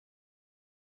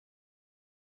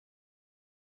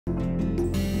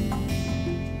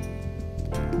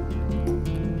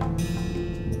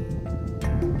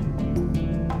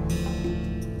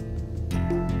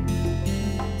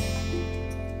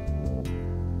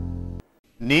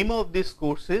Name of this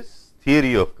course is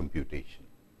Theory of Computation,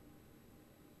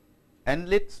 and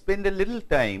let us spend a little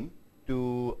time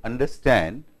to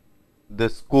understand the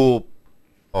scope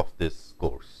of this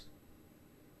course.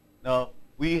 Now,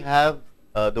 we have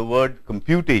the word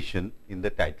computation in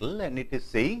the title, and it is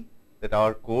saying that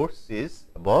our course is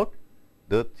about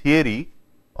the theory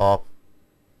of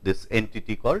this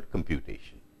entity called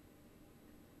computation.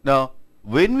 Now,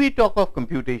 when we talk of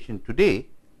computation today,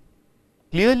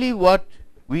 clearly what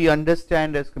we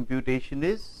understand as computation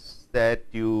is that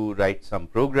you write some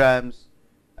programs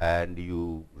and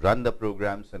you run the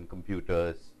programs on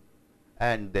computers,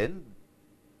 and then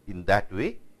in that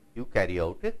way you carry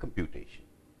out a computation.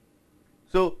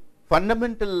 So,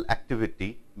 fundamental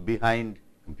activity behind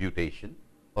computation,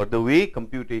 or the way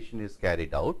computation is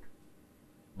carried out,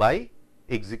 by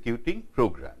executing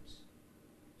programs.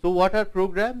 So, what are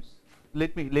programs?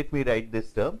 Let me write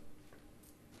this term,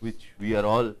 which we are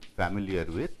all familiar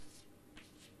with.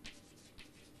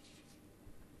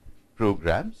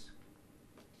 Programs.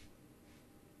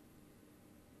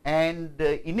 And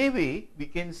in a way we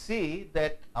can say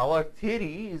that our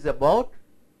theory is about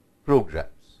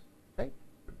programs, right.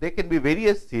 There can be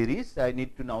various theories. I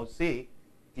need to now say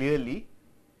clearly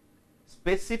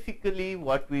specifically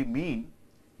what we mean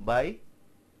by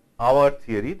our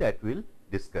theory that we will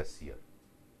discuss here.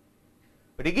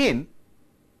 But again,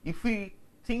 if we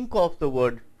think of the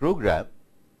word program,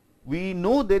 we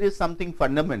know there is something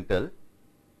fundamental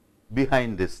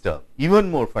behind this term, even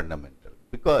more fundamental,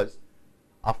 because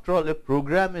after all a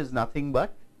program is nothing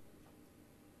but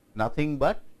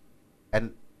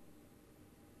an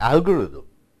algorithm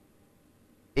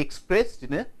expressed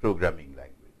in a programming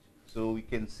language. So, we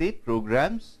can say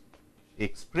programs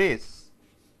express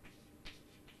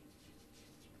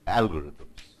algorithms.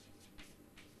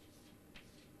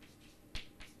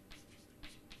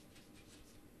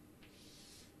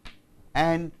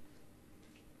 And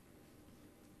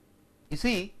you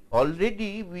see,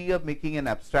 already we are making an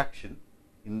abstraction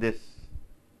in this,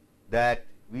 that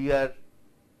we are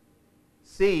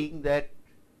saying that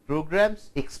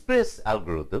programs express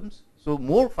algorithms. So,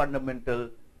 more fundamental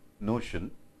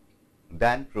notion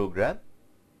than program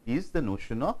is the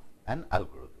notion of an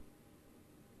algorithm.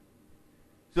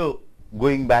 So,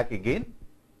 going back again,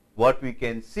 what we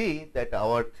can say that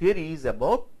our theory is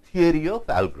about theory of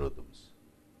algorithms.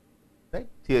 Right?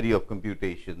 Theory of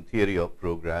computation, theory of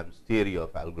programs, theory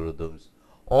of algorithms,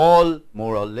 all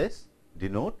more or less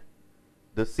denote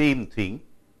the same thing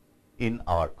in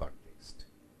our context.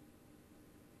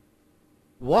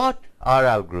 What are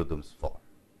algorithms for?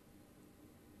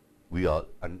 We all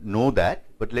know that,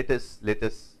 but let us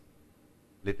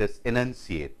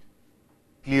enunciate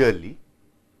clearly.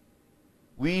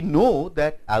 We know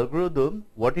that algorithm,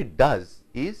 what it does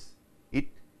is it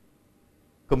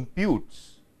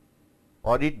computes,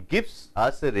 or it gives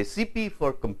us a recipe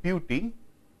for computing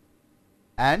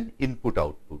an input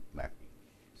output mapping.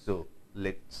 So,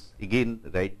 let us again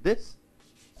write this,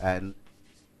 an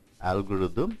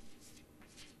algorithm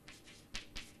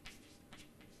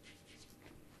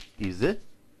is a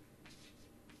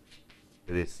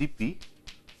recipe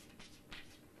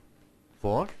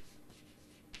for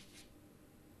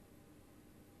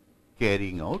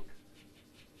carrying out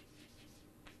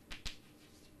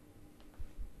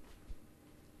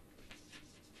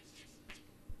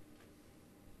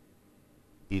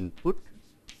input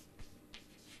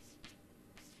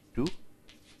to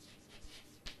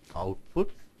output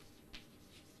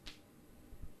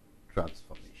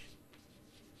transformation.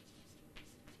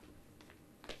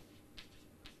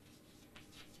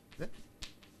 Okay.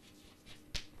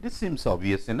 This seems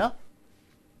obvious enough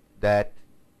that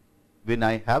when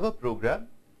I have a program,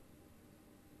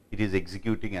 it is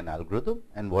executing an algorithm,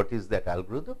 and what is that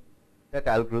algorithm? That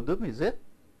algorithm is a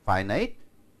finite,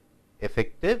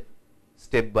 effective,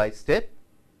 step by step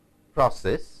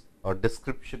process or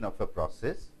description of a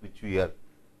process, which we are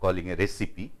calling a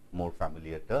recipe, more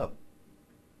familiar term,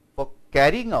 for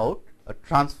carrying out a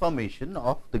transformation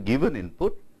of the given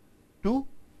input to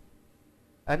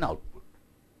an output.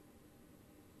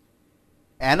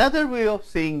 Another way of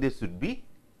saying this would be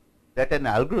that an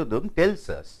algorithm tells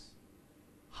us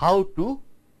how to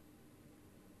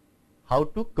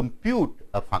compute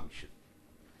a function.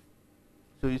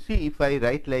 So, you see, if I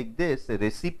write like this, a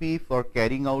recipe for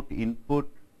carrying out input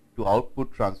to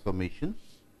output transformation.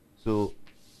 So,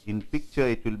 in picture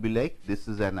it will be like this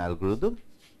is an algorithm,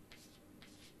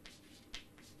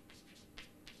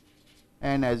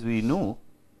 and as we know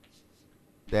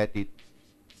that it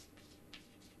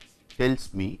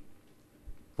tells me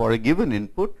for a given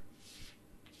input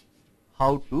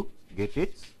how to get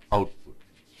its output.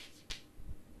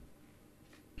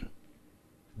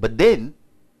 But then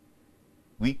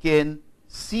we can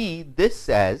see this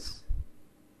as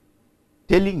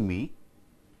telling me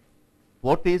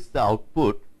what is the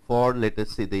output for, let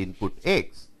us say, the input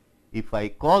x. If I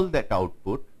call that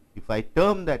output, if I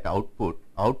term that output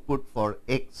for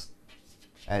x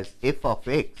as f of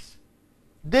x,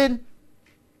 then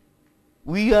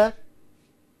we are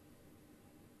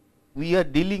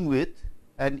dealing with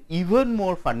an even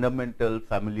more fundamental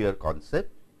familiar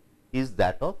concept, is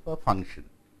that of a function,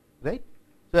 right.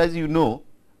 So, as you know,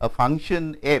 a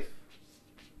function f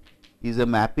is a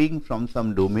mapping from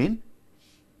some domain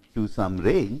to some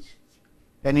range,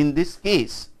 and in this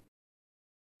case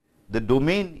the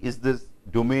domain is the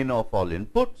domain of all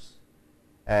inputs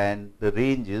and the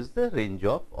range is the range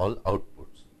of all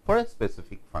outputs for a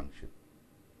specific function,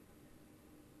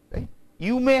 right.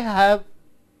 You may have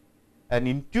an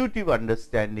intuitive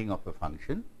understanding of a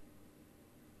function,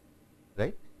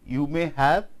 right. You may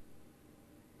have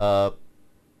an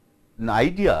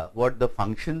idea what the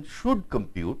function should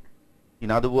compute.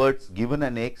 In other words, given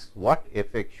an x, what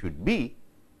f x should be,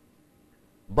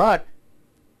 but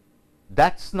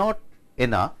that is not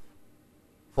enough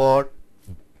for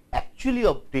actually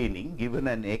obtaining, given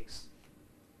an x,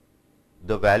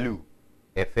 the value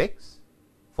f x.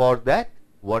 For that,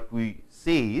 what we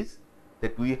say is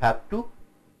that we have to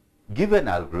give an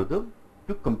algorithm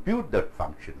to compute that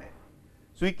function f.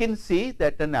 So, we can say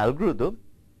that an algorithm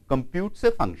computes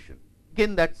a function.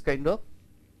 Again, that is kind of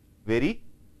very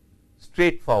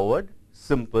straightforward,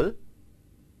 simple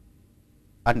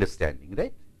understanding,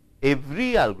 right.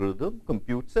 Every algorithm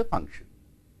computes a function,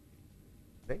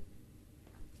 right.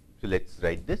 So, let us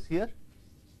write this here.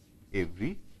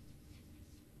 Every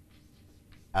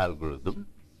algorithm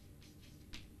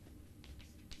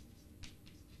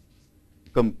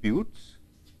computes,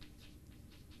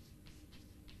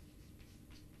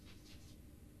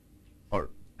 or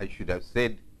I should have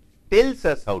said tells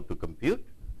us how to compute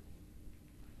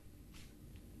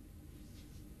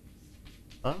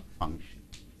a function.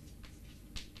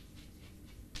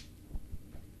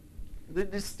 The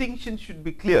distinction should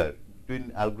be clear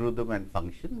between algorithm and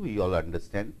function. We all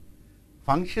understand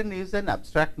function is an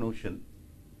abstract notion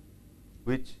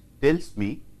which tells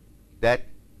me that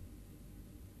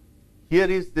here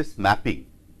is this mapping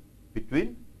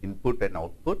between input and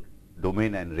output,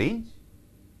 domain and range,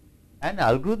 and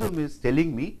algorithm is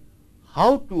telling me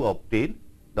how to obtain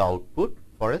the output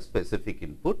for a specific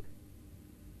input,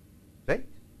 right.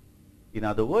 In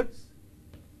other words,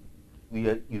 we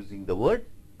are using the word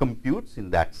computes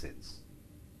in that sense.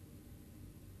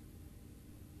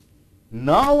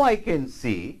 Now, I can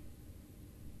say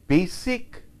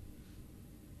basic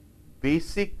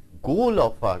goal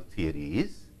of our theory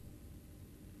is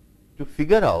to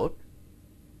figure out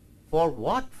for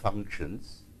what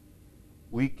functions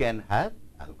we can have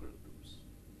algorithms.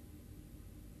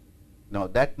 Now,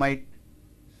 that might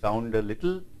sound a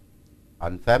little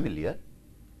unfamiliar.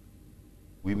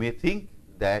 We may think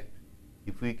that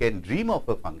if we can dream of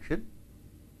a function,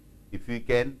 if we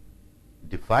can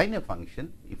define a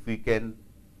function, if we can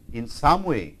in some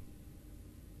way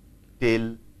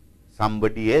tell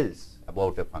somebody else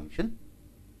about a function,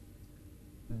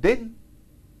 then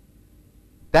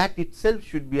that itself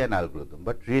should be an algorithm,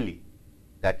 but really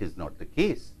that is not the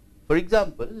case. For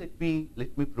example, let me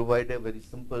provide a very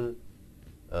simple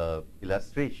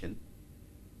illustration.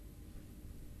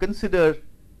 Consider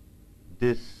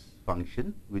this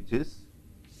function which is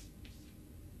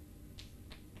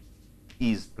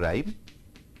prime,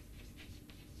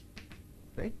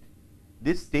 right.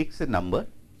 This takes a number.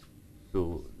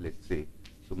 So, let us say,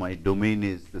 so my domain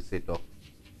is the set of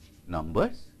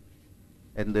numbers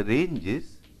and the range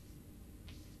is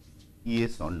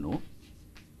yes or no,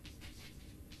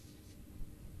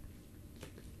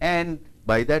 and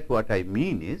by that what I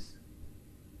mean is,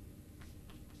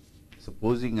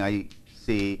 supposing I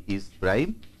say is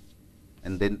prime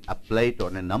and then apply it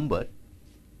on a number,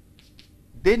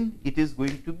 then it is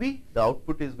going to be, the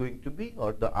output is going to be,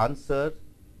 or the answer,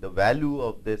 the value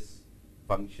of this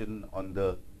function on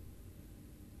the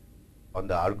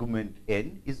argument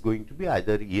n is going to be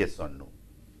either yes or no.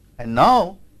 And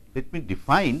now, let me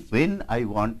define when I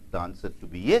want the answer to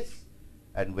be yes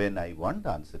and when I want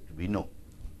the answer to be no.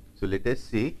 So, let us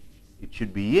say it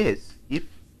should be yes if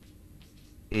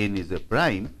n is a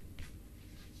prime,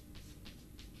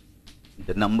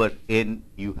 the number n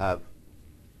you have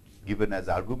given as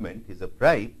argument is a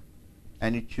prime,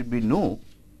 and it should be no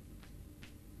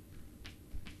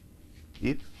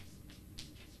if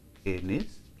n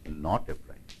is not a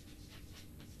prime,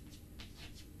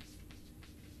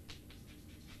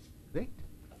 right.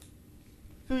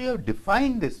 So, you have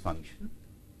defined this function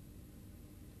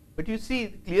But you see,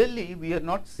 clearly we are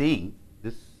not saying,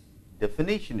 this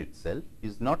definition itself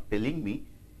is not telling me,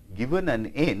 given an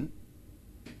n,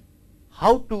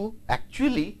 how to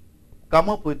actually come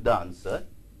up with the answer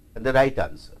and the right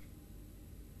answer.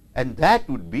 And that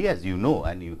would be, as you know,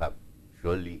 and you have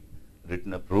surely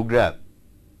written a program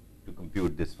to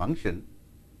compute this function,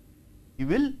 you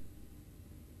will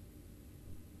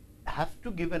have to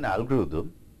give an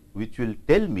algorithm which will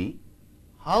tell me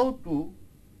how to,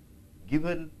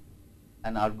 given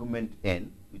an argument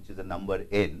n, which is a number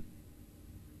n,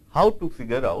 how to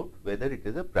figure out whether it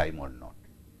is a prime or not.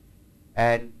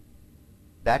 And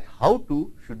that how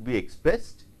to should be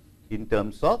expressed in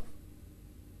terms of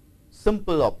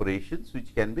simple operations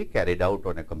which can be carried out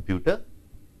on a computer,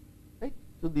 right.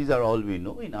 So, these are all we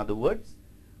know. In other words,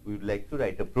 we would like to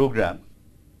write a program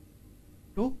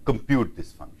to compute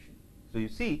this function. So, you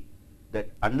see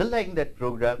that underlying that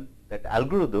program, that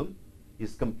algorithm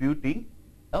is computing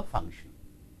a function.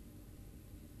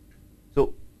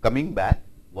 So, coming back,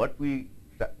 what we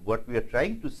are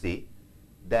trying to say,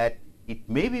 that it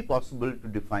may be possible to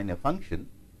define a function,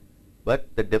 but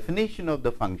the definition of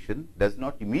the function does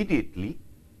not immediately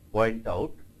point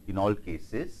out in all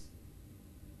cases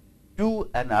to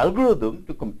an algorithm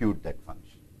to compute that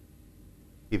function.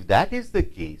 If that is the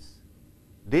case,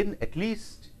 then at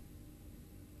least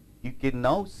you can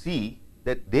now see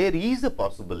that there is a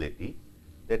possibility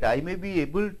that I may be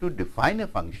able to define a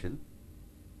function,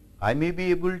 I may be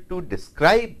able to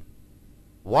describe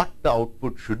what the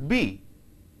output should be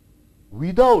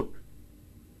without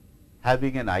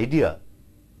having an idea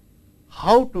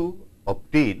how to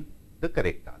obtain the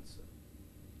correct answer.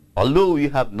 Although we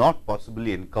have not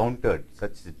possibly encountered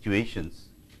such situations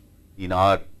in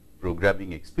our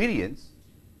programming experience,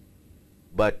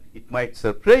 but it might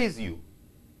surprise you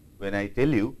when I tell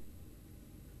you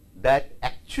that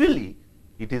actually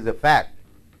it is a fact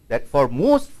that for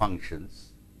most functions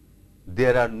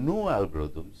there are no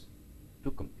algorithms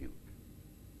to compute.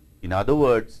 In other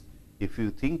words, if you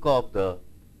think of the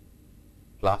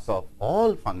class of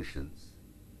all functions,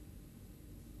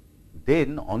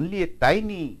 then only a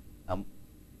tiny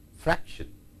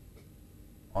fraction,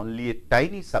 only a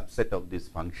tiny subset of these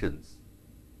functions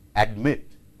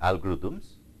admit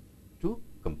algorithms to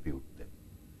compute them.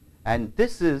 And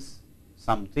this is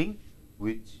something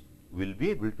which we will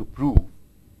be able to prove,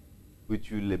 which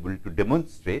we will be able to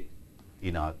demonstrate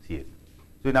in our theory.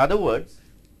 So, in other words,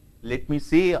 let me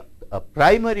say a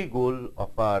primary goal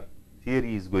of our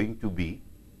theory is going to be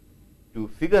to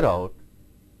figure out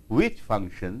which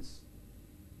functions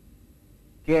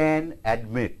can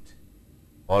admit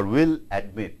or will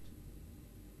admit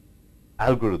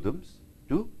algorithms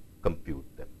to compute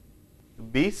them. The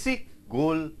basic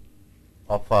goal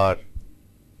of our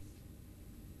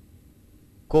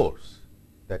course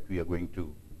that we are going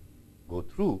to go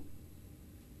through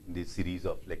in this series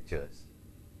of lectures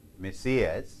may say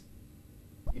as,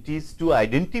 it is to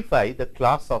identify the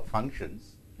class of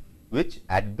functions which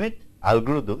admit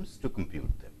algorithms to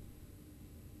compute them.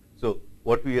 So,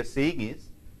 what we are saying is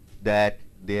that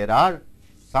there are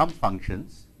some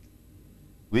functions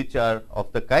which are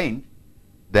of the kind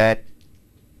that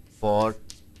for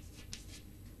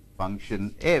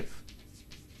function f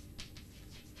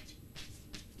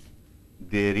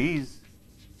there is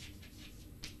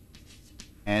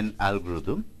an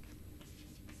algorithm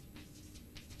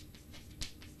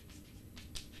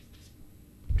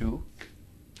to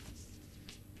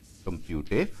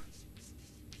compute f,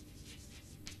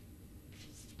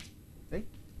 right,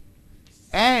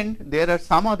 and there are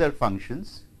some other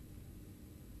functions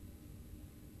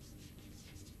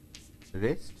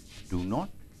rest do not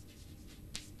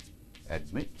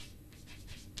admit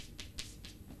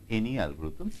any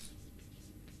algorithms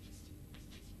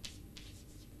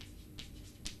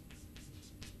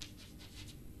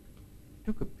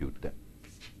to compute them.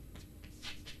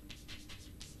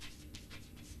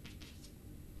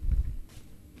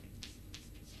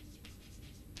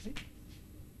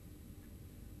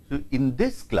 So, in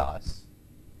this class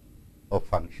of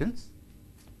functions,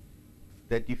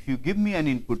 that if you give me an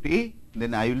input A,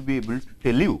 then I will be able to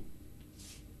tell you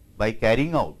by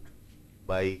carrying out,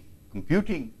 by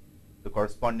computing the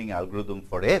corresponding algorithm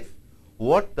for f,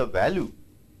 what the value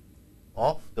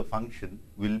of the function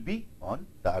will be on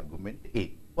the argument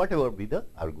A, whatever be the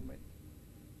argument.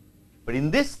 But in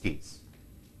this case,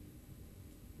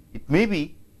 it may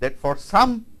be that for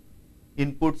some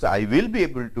inputs I will be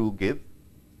able to give,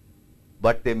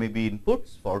 but there may be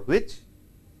inputs for which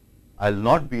I will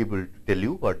not be able to tell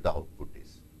you what the output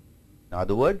is. In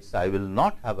other words, I will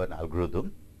not have an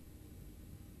algorithm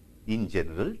in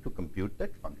general to compute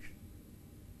that function.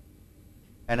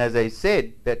 And as I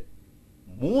said, that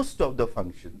most of the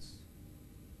functions,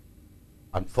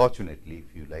 unfortunately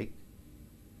if you like,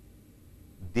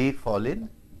 they fall in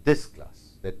this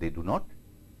class, that they do not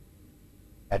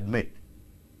admit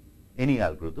any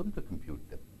algorithm to compute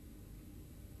them.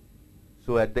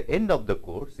 So, at the end of the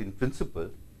course, in principle,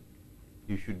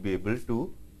 you should be able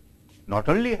to not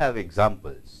only have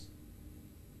examples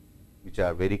which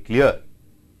are very clear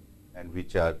and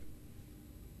which are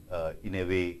in a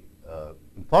way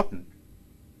important,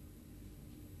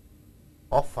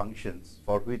 of functions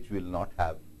for which we will not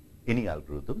have any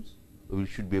algorithms. We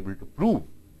should be able to prove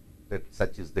that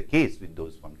such is the case with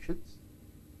those functions.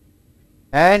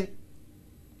 And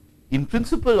in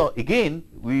principle, again,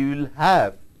 we will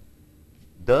have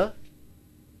the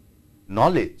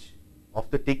knowledge of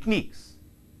the techniques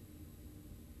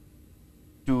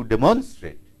to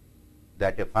demonstrate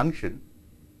that a function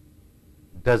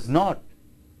does not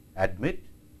admit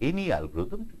any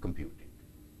algorithm to compute it.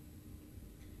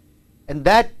 And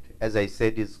that, as I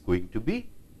said, is going to be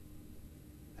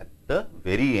at the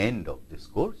very end of this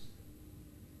course.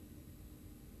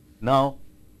 Now,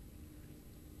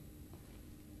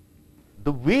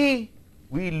 the way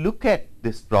we look at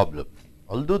this problem,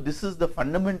 although this is the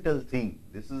fundamental thing,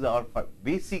 this is our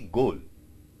basic goal,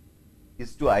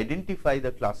 is to identify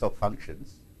the class of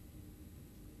functions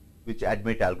which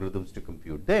admit algorithms to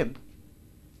compute them.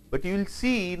 But you will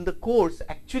see in the course,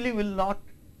 actually we will not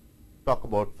talk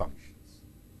about functions.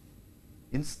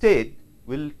 Instead,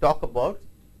 we will talk about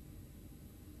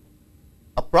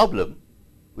a problem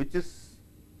which is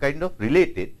kind of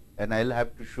related, and I will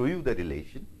have to show you the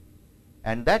relation,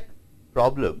 and that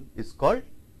problem is called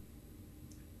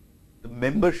the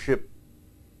membership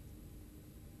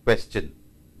question.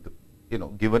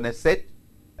 Given a set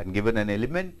and given an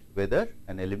element, whether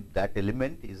that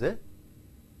element is a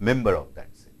member of that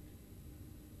set.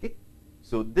 Okay.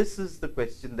 So, this is the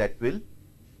question that will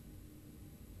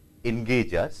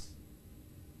engage us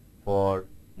for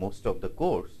most of the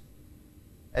course,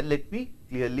 and let me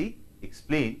clearly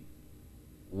explain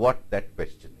what that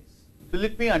question is. So,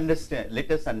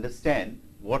 let us understand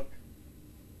what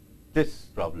this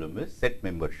problem is, set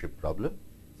membership problem.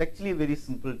 It's actually very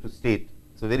simple to state.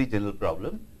 It's a very general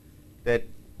problem that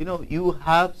you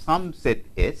have some set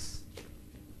S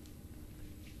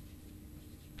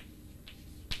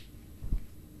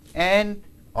and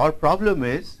our problem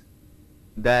is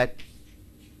that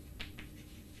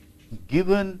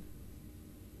given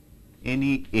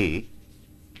any A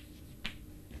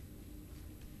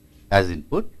as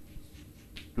input,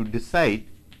 to decide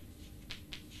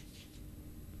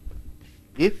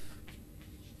if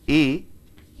A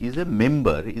is a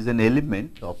member, is an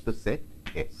element of the set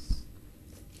S.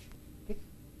 Okay.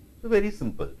 So, very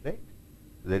simple, right?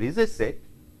 There is a set,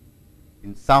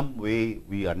 in some way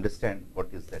we understand what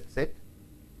is that set,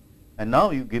 and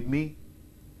now you give me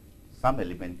some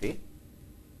element A,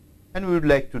 and we would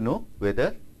like to know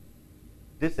whether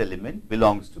this element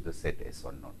belongs to the set S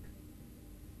or not.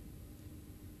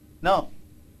 Now,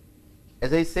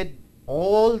 as I said,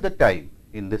 all the time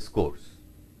in this course,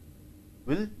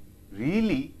 we will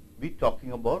really be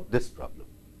talking about this problem.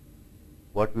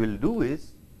 What we will do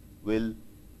is, we will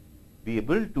be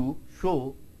able to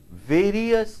show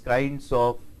various kinds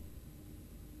of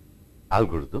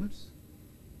algorithms,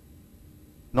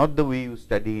 not the way you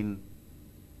study in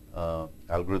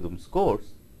algorithms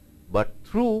course, but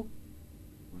through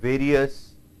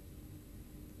various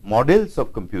models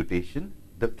of computation,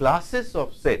 the classes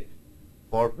of set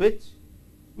for which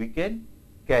we can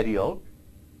carry out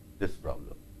this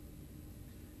problem.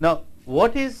 Now,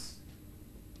 what is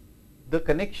the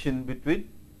connection between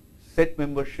set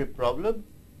membership problem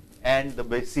and the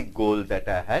basic goal that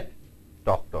I had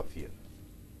talked of here?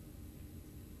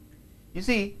 You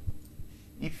see,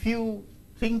 if you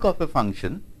think of a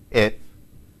function f,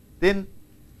 then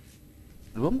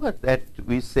remember that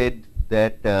we said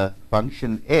that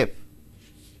function f,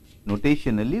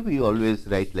 notationally we always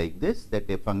write like this, that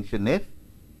a function f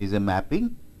is a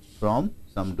mapping from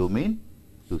some domain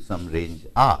to some range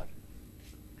R.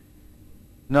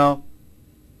 Now,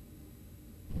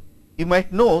 you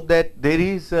might know that there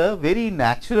is a very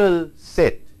natural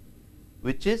set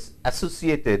which is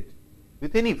associated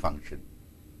with any function,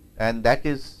 and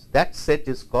that set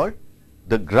is called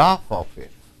the graph of f.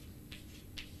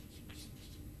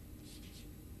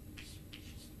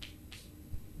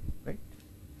 Right?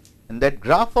 And that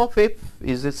graph of f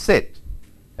is a set,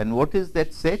 and what is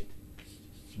that set?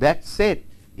 That set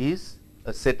is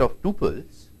a set of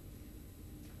tuples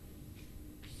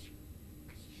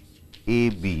A,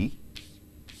 B,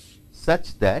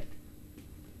 such that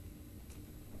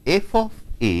f of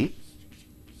A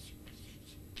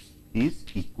is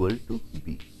equal to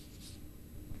B.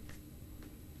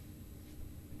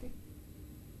 Okay.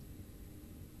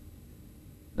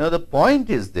 Now, the point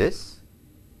is this,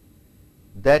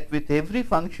 that with every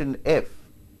function f,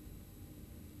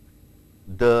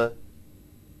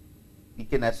 we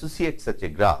can associate such a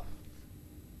graph.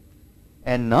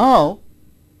 And now,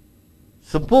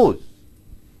 suppose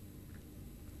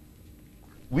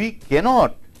we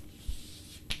cannot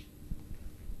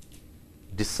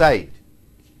decide,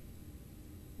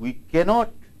 we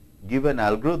cannot give an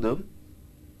algorithm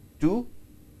to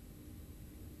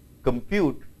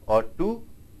compute or to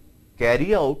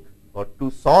carry out or to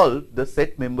solve the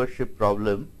set membership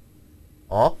problem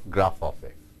of graph of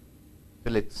f. So,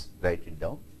 let us write it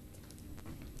down.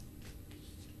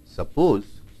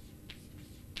 Suppose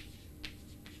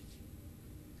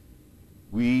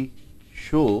we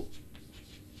show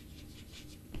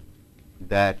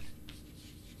that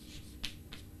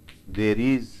there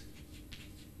is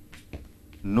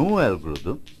no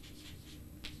algorithm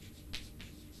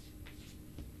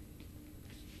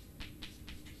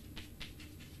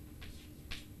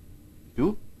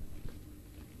to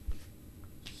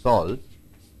solve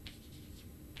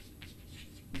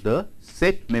the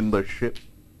set membership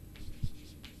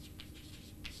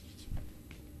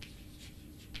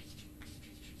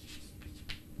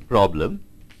problem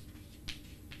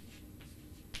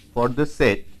for the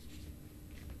set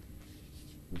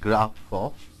graph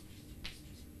of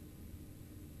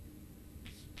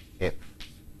f.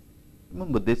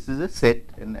 Remember, this is a set,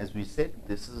 and as we said,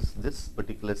 this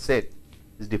particular set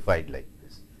is defined like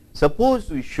this. Suppose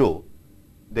we show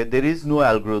that there is no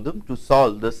algorithm to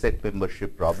solve the set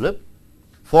membership problem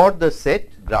for the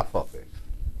set graph of f.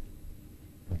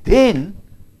 Then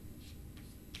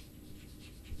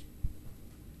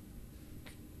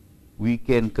we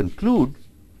can conclude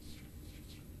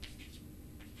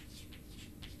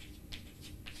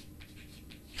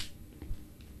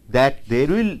that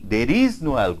there is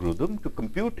no algorithm to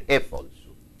compute f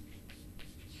also,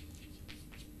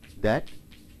 that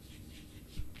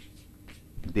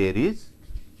there is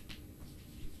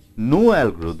no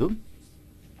algorithm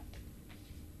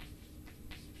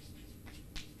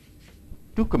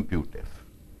to compute f.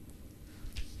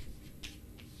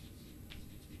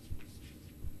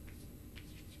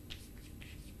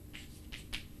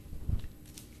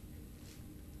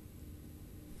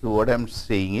 So, what I am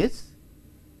saying is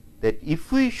that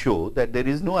if we show that there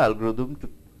is no algorithm to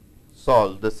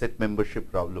solve the set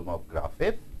membership problem of graph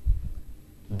f,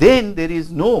 then there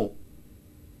is no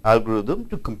algorithm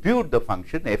to compute the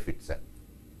function f itself.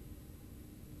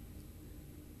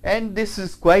 And this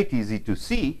is quite easy to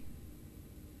see,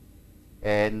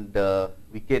 and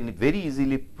we can very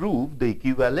easily prove the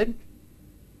equivalent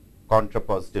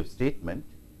contrapositive statement,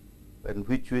 in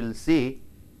which we will say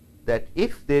that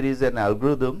if there is an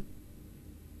algorithm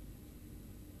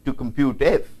to compute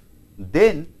f,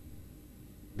 then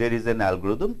there is an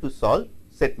algorithm to solve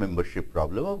set membership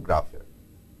problem of graph f.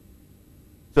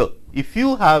 So, if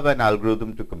you have an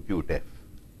algorithm to compute f,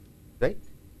 right,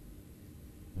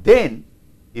 then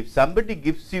if somebody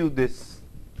gives you this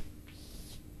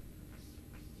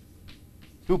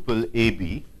tuple a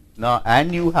b now,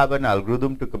 and you have an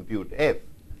algorithm to compute f,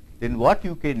 then what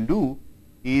you can do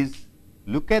is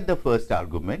look at the first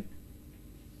argument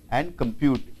and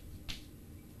compute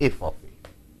f of a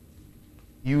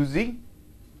using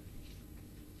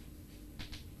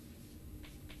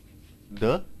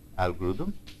the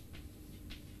algorithm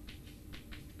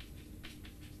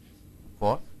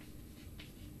for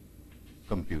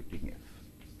computing f.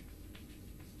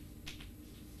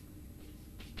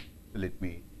 So, let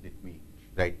me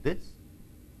write this.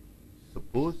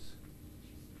 Suppose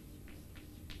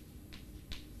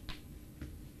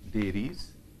there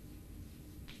is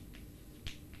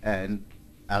an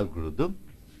algorithm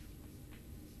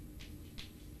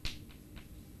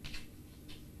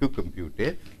to compute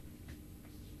f,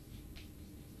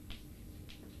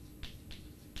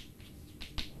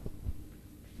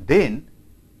 then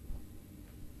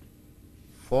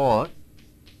for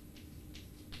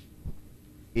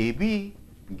a b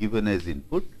given as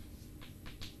input,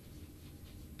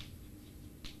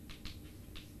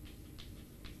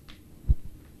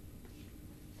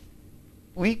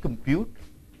 we compute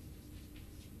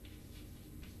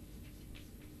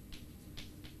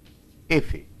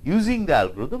f a using the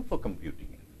algorithm for computing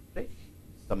f, right.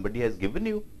 Somebody has given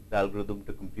you the algorithm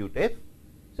to compute f,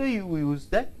 so you use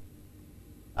that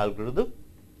algorithm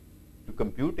to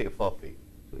compute f of a.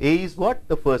 So, a is what?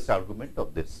 The first argument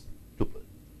of this tuple.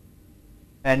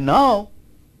 And now,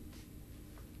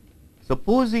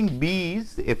 supposing b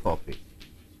is f of a,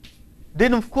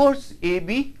 then of course, a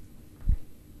b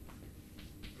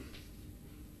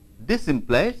this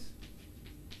implies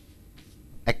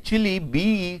actually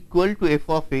B equal to f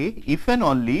of A if and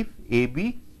only if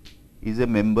AB is a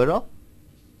member of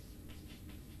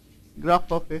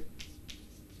graph of F,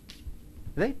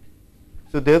 right.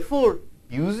 So, therefore,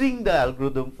 using the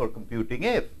algorithm for computing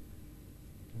F,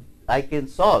 I can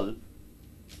solve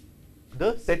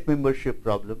the set membership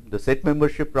problem. The set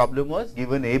membership problem was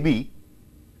given AB,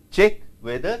 check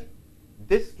whether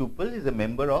this tuple is a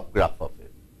member of graph of F.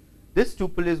 This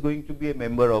tuple is going to be a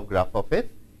member of graph of F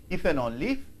if and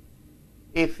only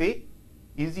if FA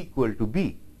is equal to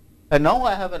B. And now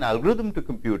I have an algorithm to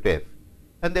compute F,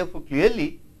 and therefore,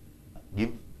 clearly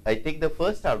I take the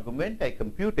first argument, I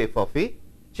compute f of A,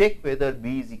 check whether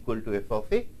B is equal to f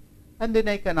of A, and then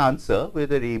I can answer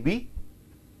whether AB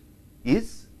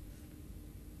is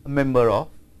a member of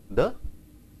the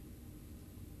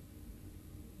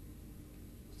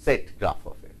set graph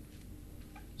of F.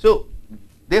 So,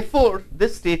 therefore,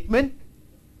 this statement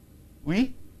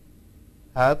we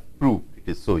have proved.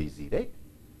 It is so easy, right?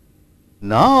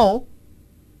 Now,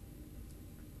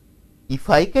 if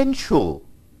I can show,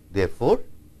 therefore,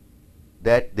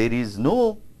 that there is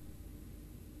no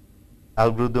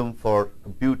algorithm for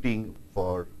computing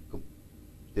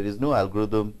there is no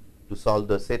algorithm to solve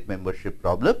the set membership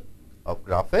problem of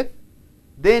graph F,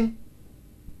 then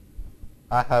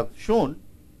I have shown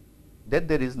that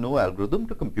there is no algorithm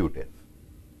to compute F.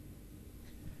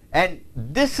 And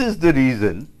this is the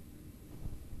reason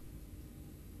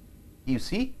you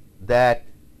see that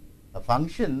a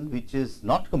function which is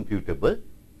not computable,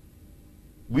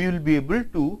 we will be able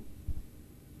to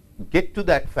get to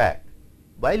that fact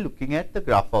by looking at the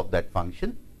graph of that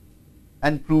function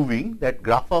and proving that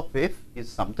graph of F is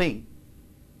something,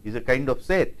 is a kind of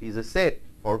set, is a set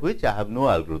for which I have no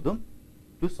algorithm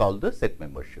to solve the set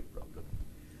membership problem.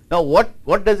 Now,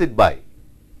 what does it buy?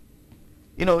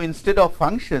 Instead of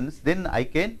functions, then I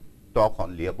can talk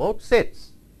only about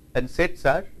sets, and sets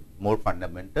are more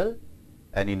fundamental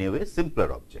and in a way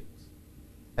simpler objects.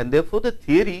 And therefore, the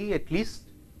theory, at least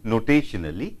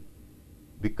notationally,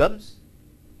 becomes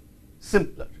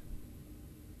simpler,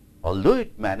 although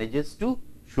it manages to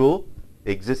show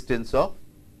the existence of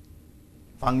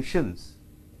functions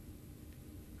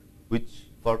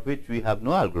for which we have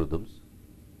no algorithms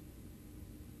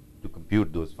to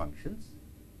compute those functions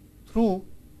through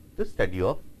the study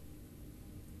of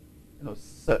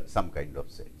some kind of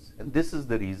sets. And this is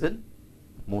the reason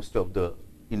most of the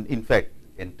in fact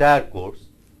entire course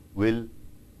will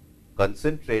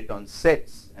concentrate on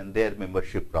sets and their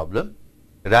membership problem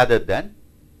rather than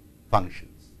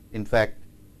functions. In fact,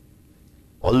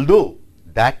 although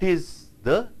that is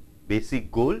the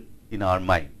basic goal in our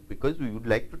mind, because we would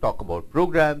like to talk about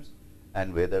programs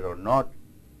and whether or not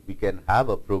we can have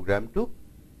a program to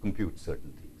compute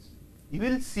certain things. You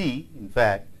will see, in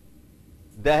fact,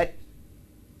 that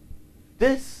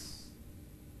this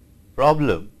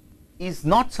problem is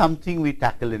not something we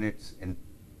tackle in its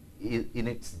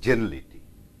generality.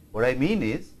 What I mean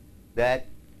is that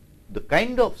the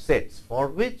kind of sets for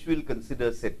which we will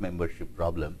consider set membership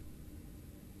problem,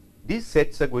 these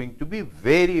sets are going to be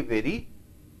very, very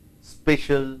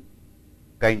special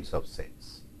kinds of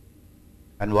sets.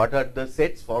 And what are the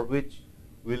sets for which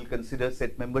we will consider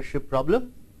set membership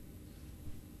problem?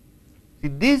 See,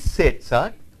 these sets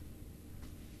are,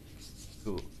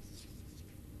 so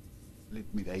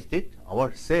let me write it,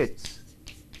 our sets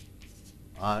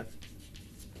are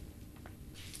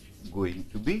going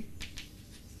to be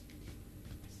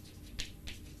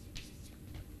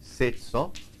sets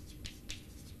of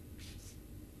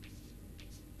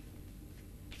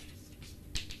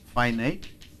finite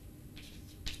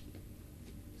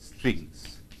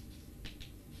strings.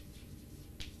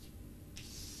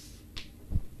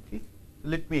 Okay.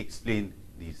 Let me explain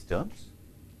these terms.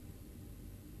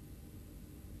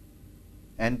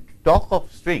 And to talk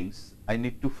of strings, I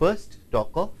need to first talk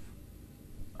of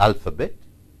alphabet,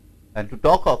 and to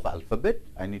talk of alphabet,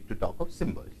 I need to talk of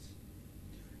symbols.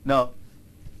 Now,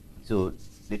 so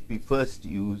let me first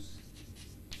use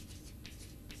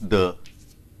the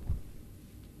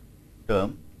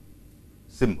term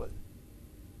symbol.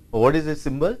 What is a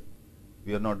symbol?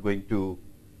 We are not going to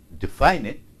define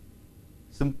it.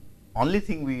 Only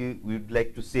thing we would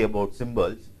like to say about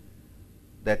symbols,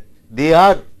 that they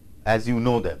are as you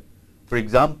know them. For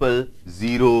example,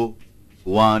 0,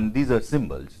 1, these are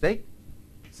symbols, right?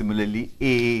 Similarly,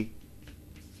 A,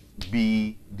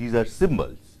 B, these are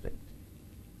symbols, right?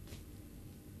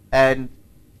 And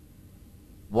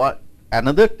what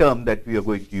another term that we are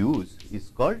going to use is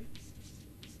called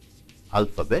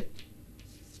alphabet.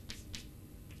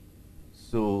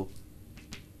 So,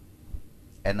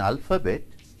 an alphabet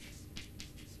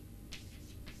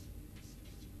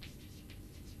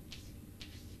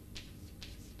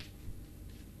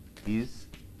is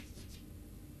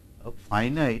a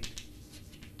finite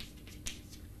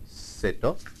set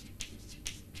of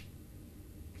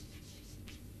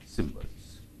symbols.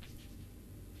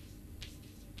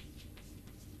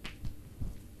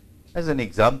 As an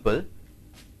example,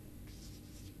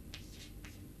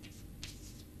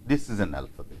 this is an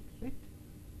alphabet, right?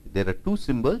 There are two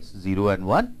symbols 0 and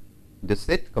 1. The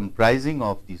set comprising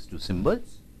of these two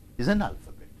symbols is an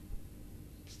alphabet.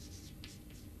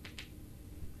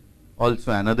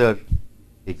 Also another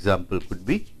example could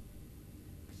be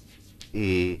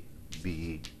A,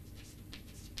 B,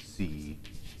 C,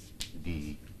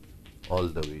 D all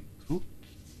the way through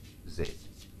Z.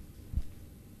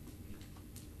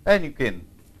 And you can,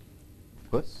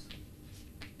 of course,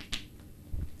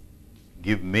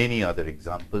 give many other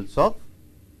examples of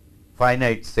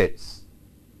finite sets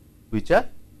which are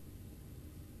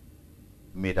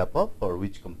made up of or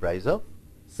which comprise of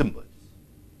symbols.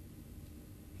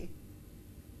 Okay.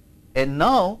 And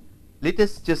now, let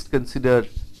us just consider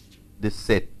this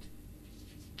set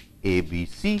A, B,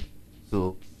 C.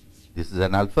 So, this is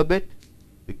an alphabet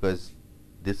because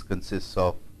this consists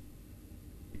of,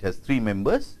 it has three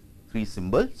members, three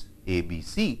symbols A, B,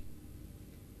 C.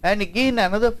 And again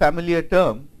another familiar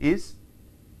term is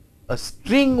a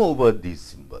string over these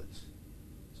symbols.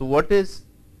 So, what is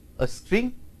a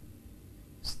string?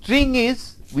 String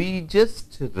is we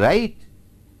just write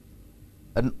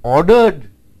an ordered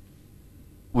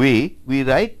way, we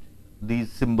write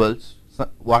these symbols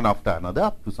one after another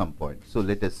up to some point. So,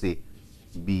 let us say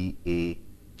B, A,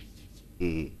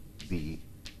 B,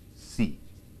 C.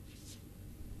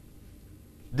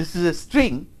 This is a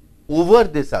string over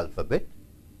this alphabet.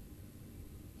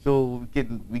 So,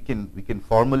 we can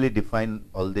formally define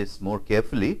all this more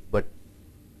carefully, but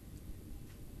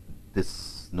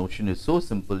this notion is so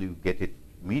simple you get it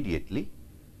immediately,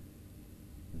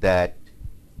 that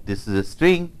this is a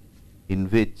string in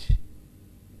which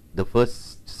the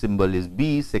first symbol is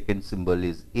B, second symbol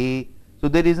is A. So,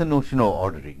 there is a notion of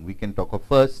ordering. We can talk of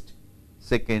first,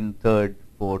 second, third,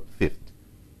 fourth, fifth,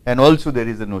 and also there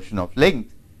is a notion of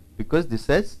length, because this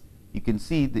has, you can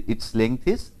see its length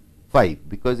is 5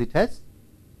 because it has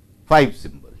 5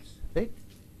 symbols, right?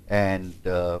 And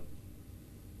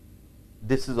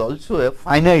this is also a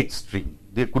finite string.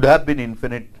 There could have been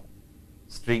infinite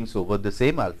strings over the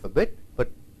same alphabet,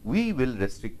 but we will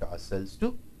restrict ourselves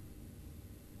to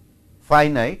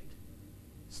finite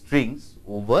strings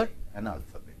over an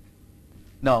alphabet.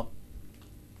 Now,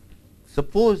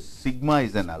 suppose sigma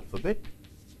is an alphabet.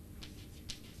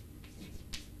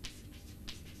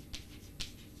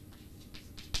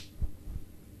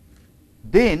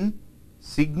 Then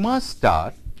sigma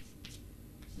star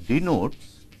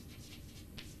denotes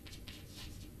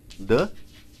the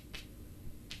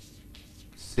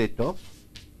set of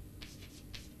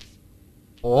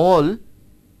all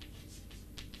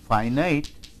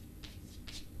finite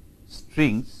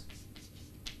strings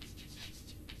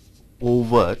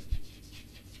over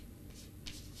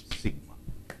sigma.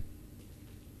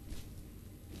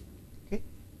 Okay.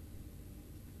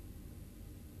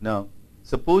 Now,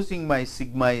 supposing my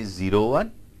sigma is 0,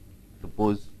 1,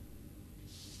 suppose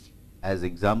as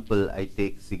example I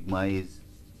take sigma is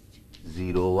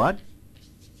 0, 1,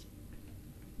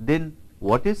 then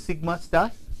what is sigma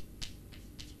star?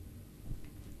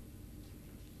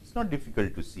 It's not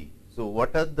difficult to see. So,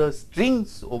 what are the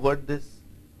strings over this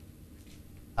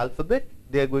alphabet?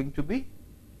 They are going to be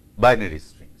binary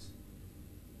strings.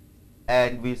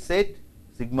 And we said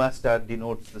sigma star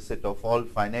denotes the set of all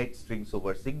finite strings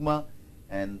over sigma,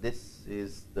 and this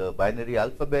is the binary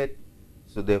alphabet.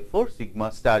 So, therefore,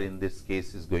 sigma star in this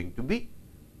case is going to be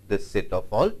the set of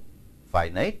all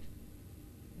finite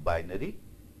binary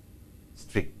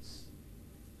strings.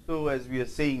 So, as we are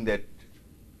saying that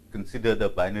consider the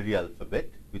binary alphabet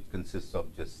which consists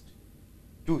of just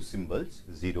two symbols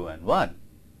 0 and 1.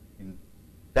 In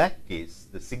that case,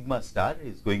 the sigma star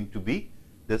is going to be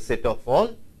the set of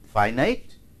all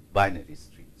finite binary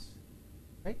strings,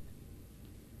 right.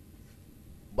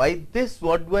 By this,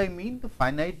 what do I mean, the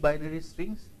finite binary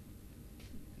strings?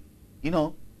 You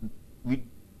know, we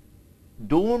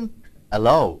don't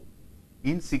allow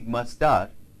in sigma star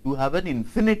to have an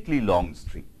infinitely long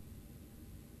string,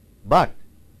 but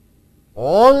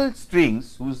all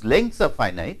strings whose lengths are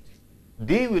finite,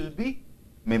 they will be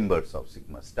members of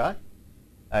sigma star,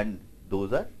 and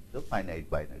those are the finite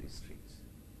binary strings.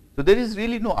 So, there is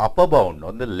really no upper bound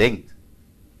on the length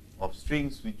of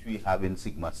strings which we have in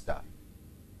sigma star,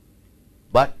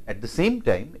 but at the same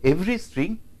time every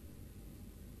string,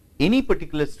 any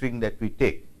particular string that we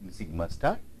take in sigma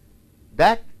star,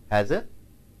 that has a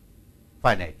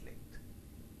finite length.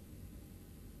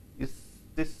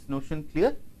 this notion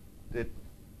clear? That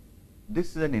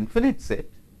this is an infinite set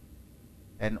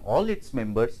and all its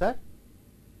members are,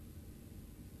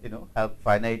 have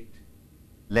finite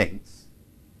lengths,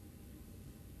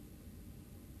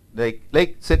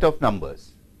 like set of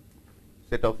numbers,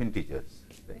 set of integers,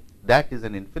 right? That is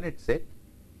an infinite set.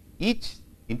 Each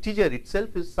integer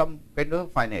itself is some kind of a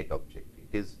finite object.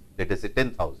 It is, let us say,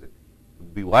 10,000, it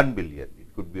could be 1 billion,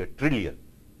 it could be a trillion.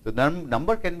 So, the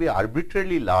number can be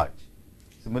arbitrarily large.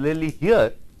 Similarly,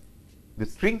 here the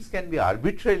strings can be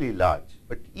arbitrarily large,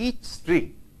 but each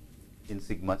string in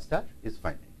sigma star is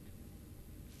finite,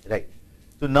 right.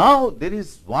 So, now there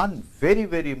is one very,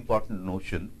 very important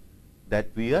notion that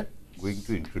we are going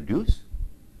to introduce,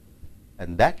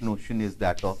 and that notion is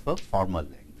that of a formal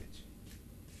language.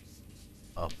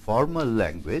 A formal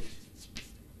language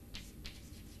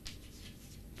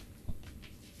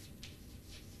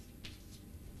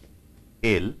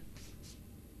L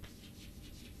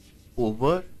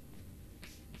over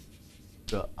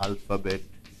the alphabet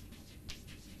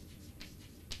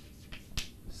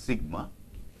sigma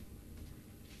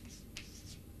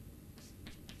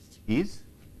is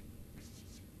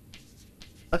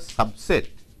a subset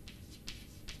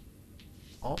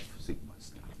of sigma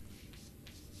star.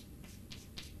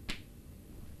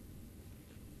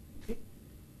 Okay.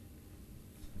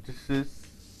 This is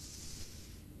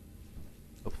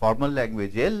a formal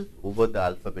language L over the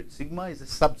alphabet sigma is a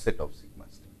subset of sigma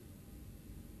star,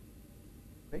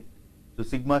 right. So,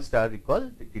 sigma star,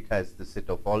 recall that it has the set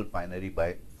of all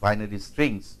binary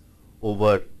strings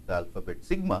over the alphabet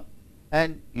sigma,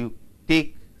 and you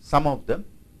take some of them,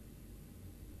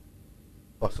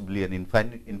 possibly an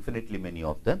infinitely many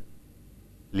of them,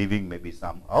 leaving maybe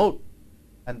some out,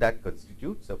 and that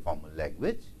constitutes a formal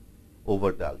language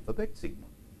over the alphabet sigma.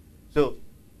 So,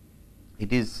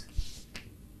 it is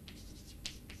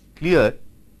clear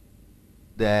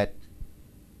that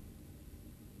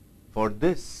for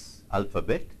this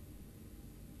alphabet,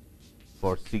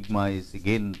 for sigma is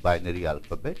again binary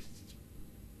alphabet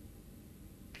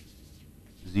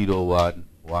 0 1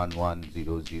 1 1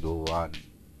 0 0 1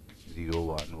 0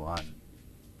 1 1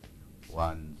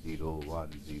 1 0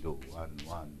 1 0 1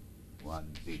 1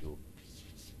 1 0,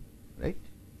 right.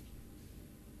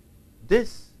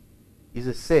 This is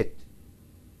a set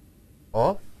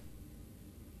of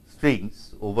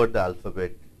strings over the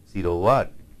alphabet 0 1,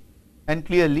 and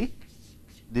clearly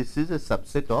this is a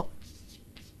subset of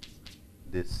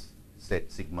this set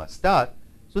sigma star.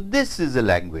 So, this is a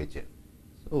language L.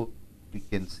 So, we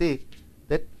can say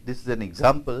that this is an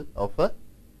example of a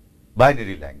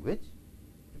binary language,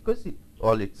 because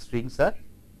all its strings are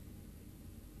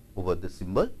over the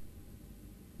symbol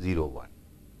 0 1,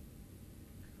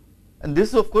 and this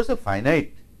is of course a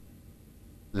finite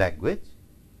language,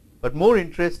 but more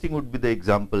interesting would be the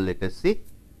example, let us say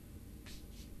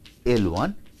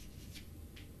L1,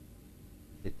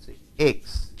 let us say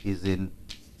x is in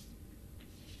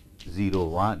 0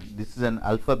 1, this is an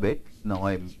alphabet, now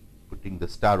I am putting the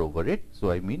star over it.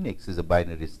 So, I mean x is a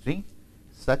binary string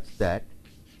such that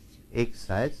x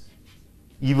has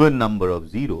even number of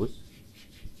zeros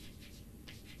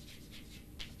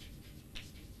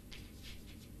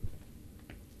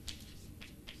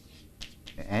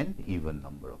and even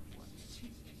number of ones.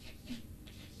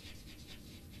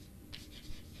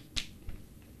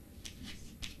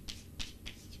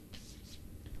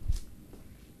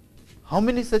 How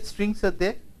many such strings are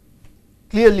there?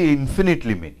 Clearly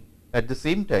infinitely many. At the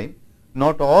same time,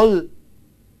 not all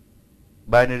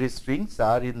binary strings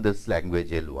are in this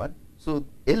language L1. So,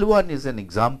 L1 is an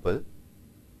example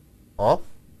of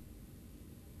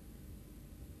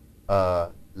a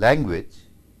language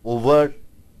over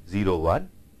 0 1,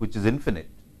 which is infinite,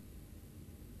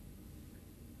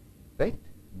 right,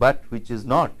 but which is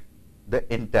not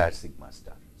the entire sigma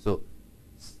star. So,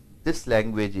 this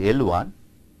language L1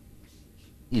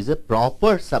 is a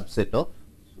proper subset of,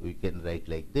 so we can write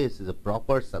like this, is a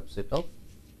proper subset of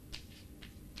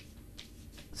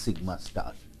sigma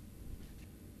star.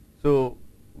 So,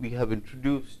 we have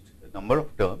introduced a number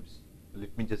of terms.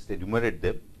 Let me just enumerate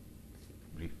them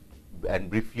and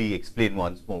briefly explain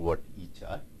once more what each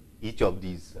are. Each of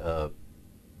these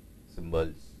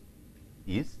symbols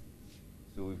is.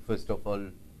 So, first of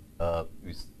all,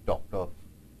 we talked of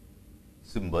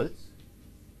symbols,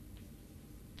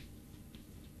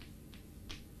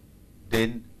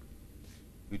 then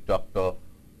we talked of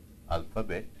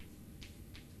alphabet,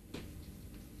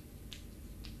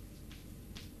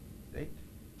 right.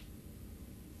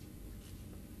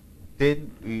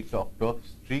 Then we talked of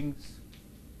strings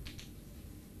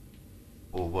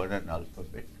over an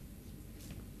alphabet.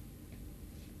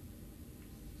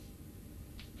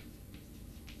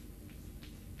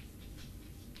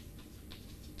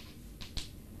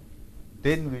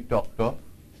 Then we talked of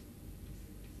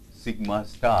sigma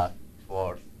star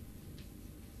for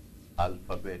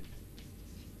alphabet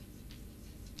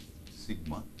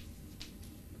sigma,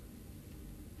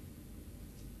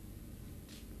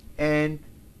 and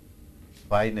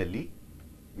finally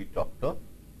we talked of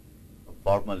a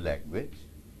formal language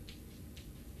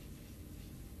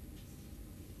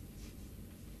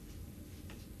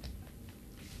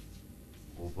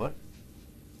over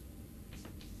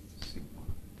sigma.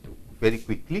 So very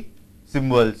quickly,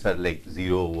 symbols are like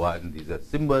 0, 1, these are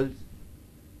symbols.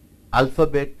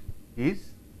 Alphabet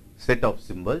is set of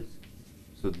symbols.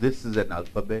 So this is an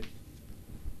alphabet.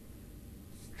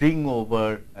 String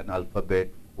over an alphabet,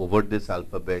 over this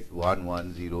alphabet 1,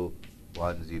 1, 0,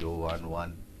 1, 0, 1,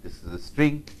 1. This is a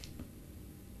string,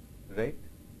 right?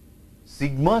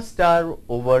 Sigma star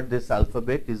over this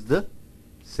alphabet is the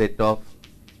set of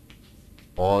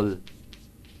all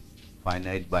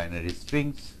finite binary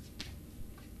strings.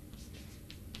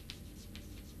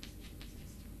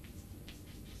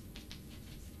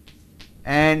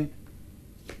 And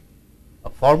a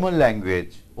formal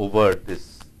language over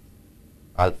this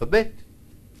alphabet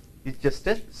is just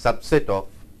a subset of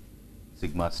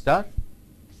sigma star.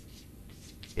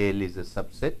 L is a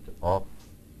subset of,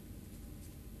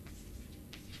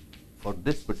 for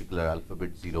this particular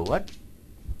alphabet, 0, 1.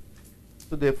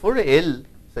 So therefore, L,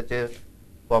 such a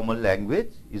formal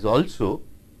language, is also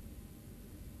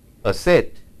a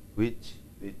set which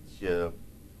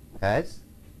has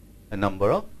a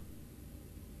number of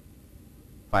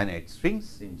finite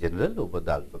strings in general over the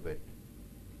alphabet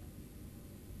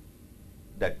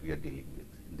that we are dealing with.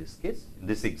 In this case, in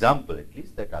this example at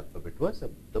least, that alphabet was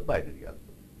the binary alphabet.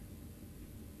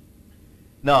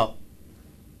 Now,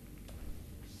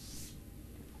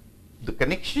 the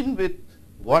connection with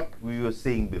what we were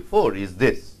saying before is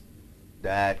this,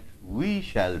 that we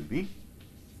shall be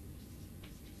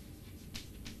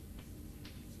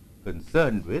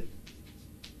concerned with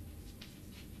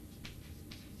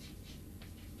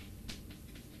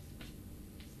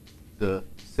the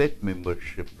set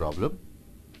membership problem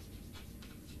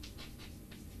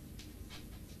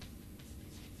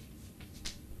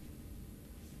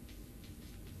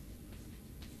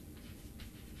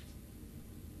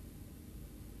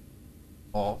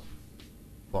of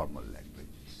formal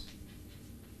languages.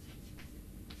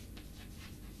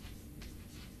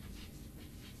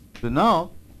 So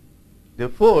now,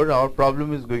 therefore, our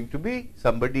problem is going to be,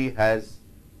 somebody has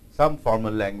some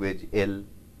formal language L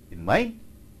in mind,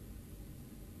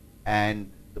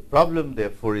 and the problem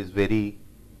therefore is very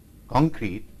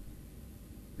concrete.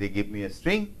 They give me a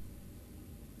string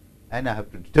and I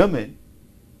have to determine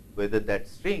whether that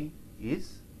string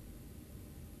is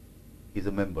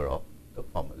a member of the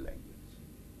formal language.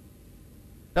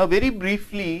 Now, very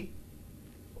briefly,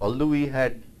 although we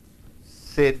had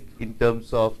said in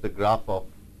terms of the graph of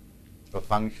a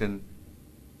function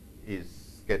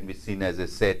can be seen as a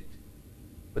set,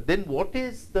 but then what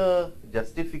is the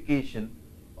justification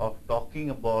of talking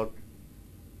about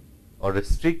or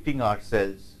restricting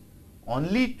ourselves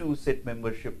only to set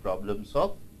membership problems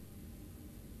of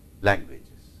languages?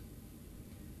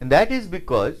 And that is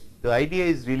because the idea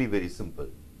is really very simple.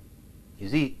 You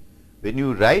see, when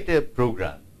you write a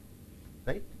program,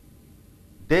 right,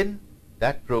 then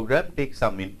that program takes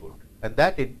some input, and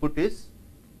that input is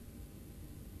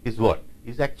what?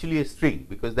 Is actually a string,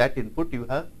 because that input you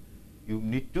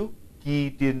need to key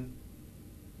it in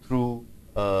through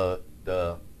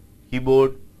the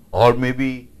keyboard, or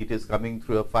maybe it is coming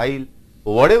through a file,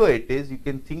 or whatever it is, you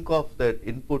can think of that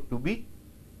input to be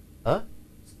a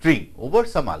string over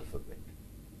some alphabet.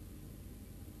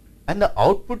 And the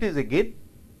output is again,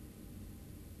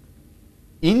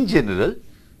 in general,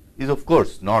 is of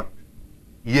course not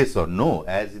yes or no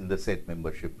as in the set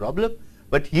membership problem,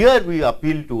 but here we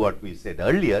appeal to what we said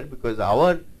earlier, because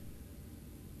our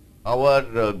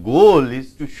goal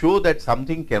is to show that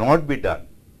something cannot be done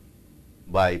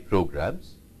by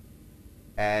programs,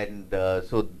 and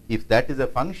so if that is a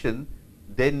function,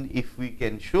 then if we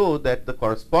can show that the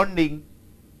corresponding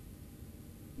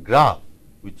graph,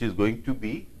 which is going to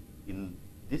be in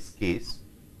this case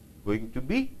going to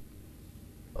be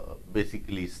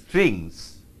basically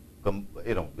strings,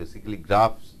 basically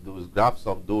graphs, those graphs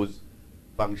of those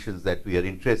functions that we are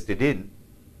interested in,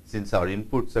 since our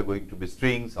inputs are going to be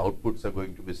strings, outputs are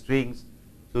going to be strings.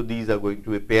 So these are going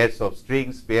to be pairs of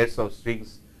strings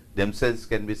themselves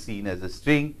can be seen as a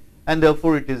string, and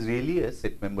therefore it is really a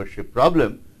set membership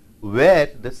problem where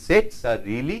the sets are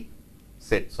really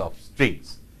sets of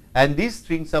strings, and these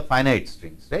strings are finite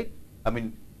strings, right? I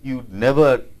mean, you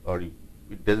never, or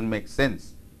it doesn't make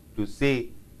sense to say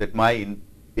that my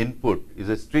input is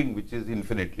a string which is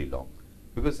infinitely long,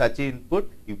 because such an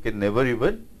input you can never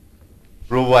even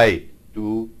provide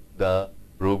to the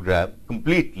program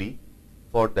completely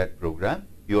for that program,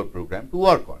 your program to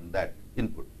work on that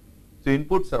input. So,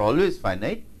 inputs are always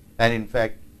finite, and in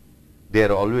fact, they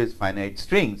are always finite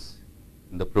strings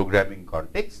in the programming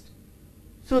context.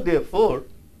 So, therefore,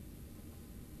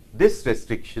 this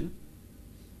restriction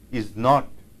is not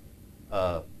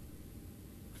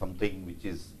something which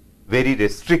is very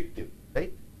restrictive,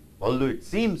 right. Although it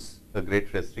seems a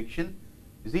great restriction,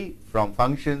 you see, from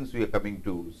functions we are coming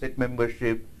to set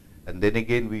membership, and then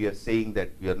again we are saying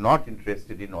that we are not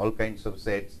interested in all kinds of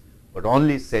sets, but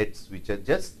only sets which are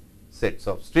just sets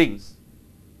of strings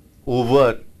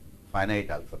over finite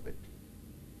alphabet.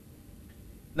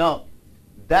 Now,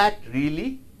 that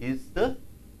really is the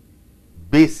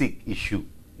basic issue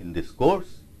in this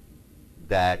course,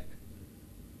 that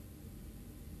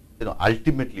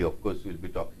ultimately, of course, we will be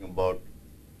talking about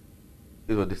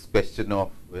this question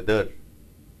of whether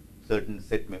certain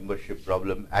set membership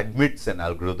problem admits an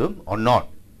algorithm or not.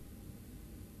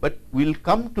 But we'll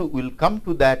come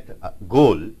to that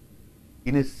goal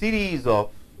in a series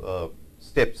of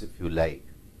steps, if you like.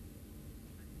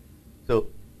 So,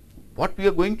 what we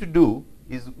are going to do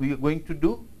is we are going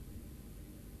to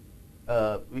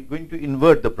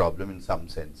invert the problem in some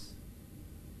sense.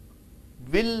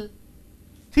 We'll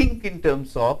think in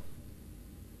terms of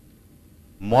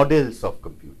models of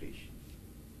computation.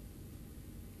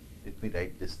 Let me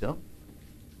write this down.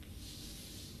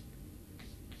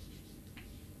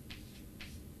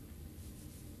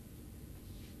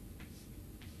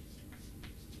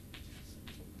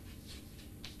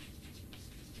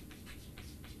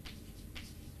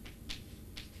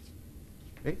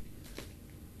 Right?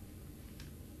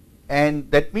 And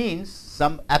that means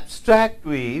some abstract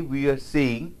way we are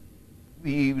saying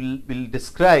we will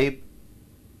describe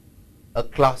a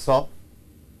class of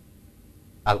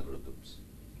algorithms.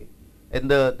 Okay.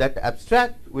 And that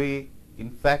abstract way,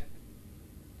 in fact,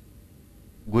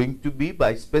 going to be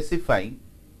by specifying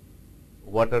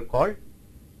what are called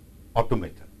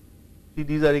automata. See,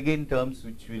 these are again terms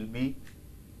which will be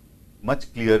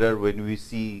much clearer when we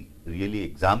see really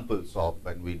examples of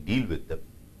and we deal with them.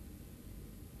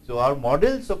 So, our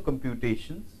models of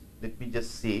computations, let me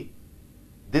just say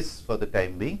this for the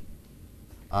time being,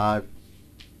 are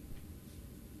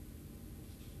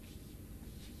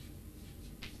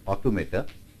automata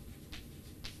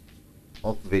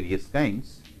of various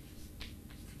kinds.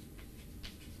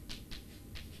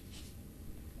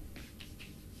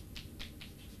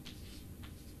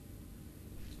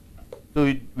 So,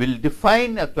 it will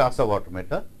define a class of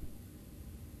automata,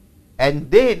 and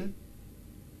then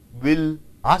will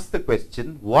ask the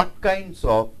question what kinds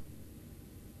of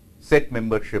set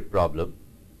membership problem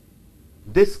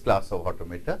this class of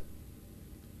automata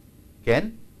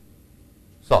can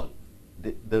solve.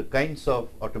 The kinds of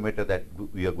automata that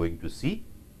we are going to see,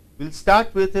 we will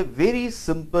start with a very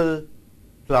simple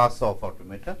class of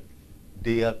automata.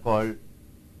 They are called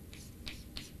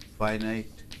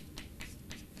finite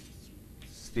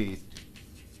state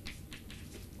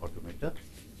automata.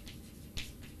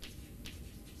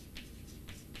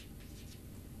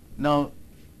 Now,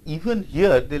 even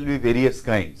here there will be various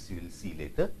kinds, you will see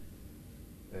later,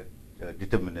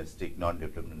 deterministic,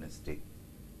 non-deterministic,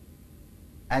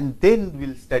 and then we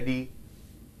will study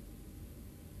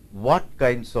what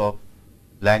kinds of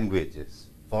languages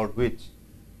for which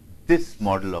this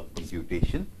model of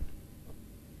computation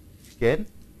can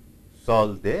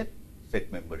solve their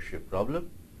set membership problem,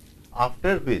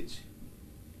 after which,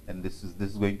 and this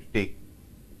is going to take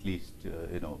at least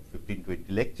 15-20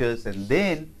 lectures, and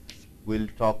then we will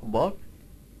talk about,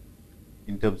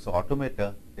 in terms of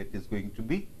automata, that is going to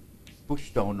be push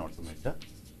down automata.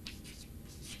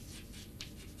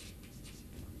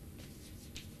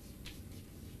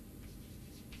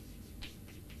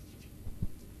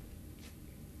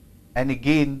 And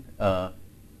again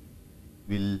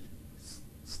we will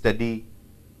study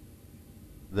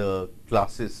the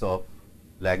classes of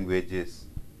languages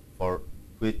for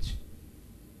which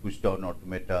push down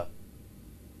automata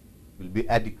will be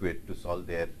adequate to solve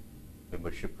their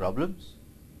membership problems.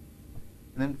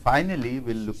 And then finally,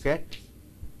 we will look at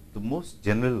the most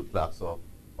general class of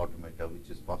automata which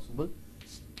is possible,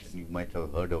 and you might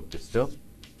have heard of this term.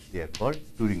 They are called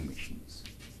Turing machines.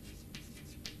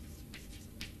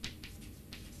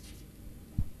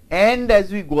 And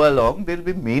as we go along, there will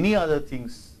be many other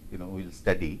things we will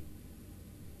study,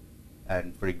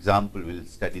 and for example, we will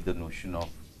study the notion of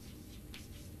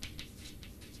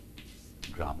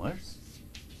grammars,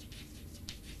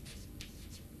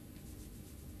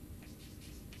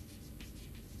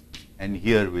 and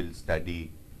here we will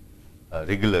study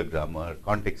regular grammar,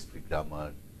 context-free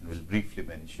grammar, and we will briefly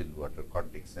mention what are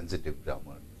context-sensitive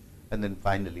grammar, and then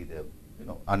finally the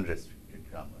unrestricted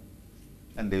grammar,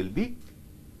 and there will be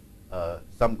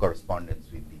some correspondence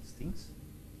with these things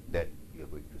that we are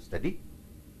going to study.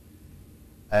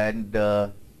 And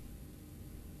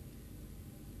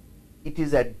it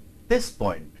is at this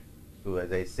point, so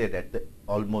as I said, at the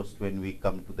almost when we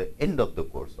come to the end of the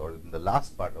course or in the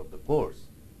last part of the course,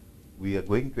 we are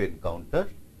going to encounter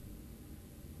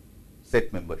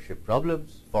set membership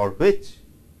problems for which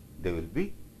there will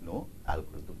be no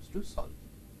algorithms to solve.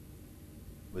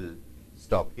 We will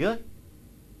stop here,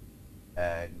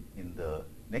 and in the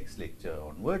next lecture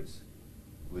onwards,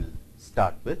 we will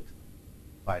start with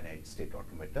finite state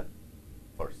automata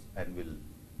first, and we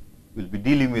will be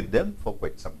dealing with them for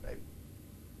quite some time.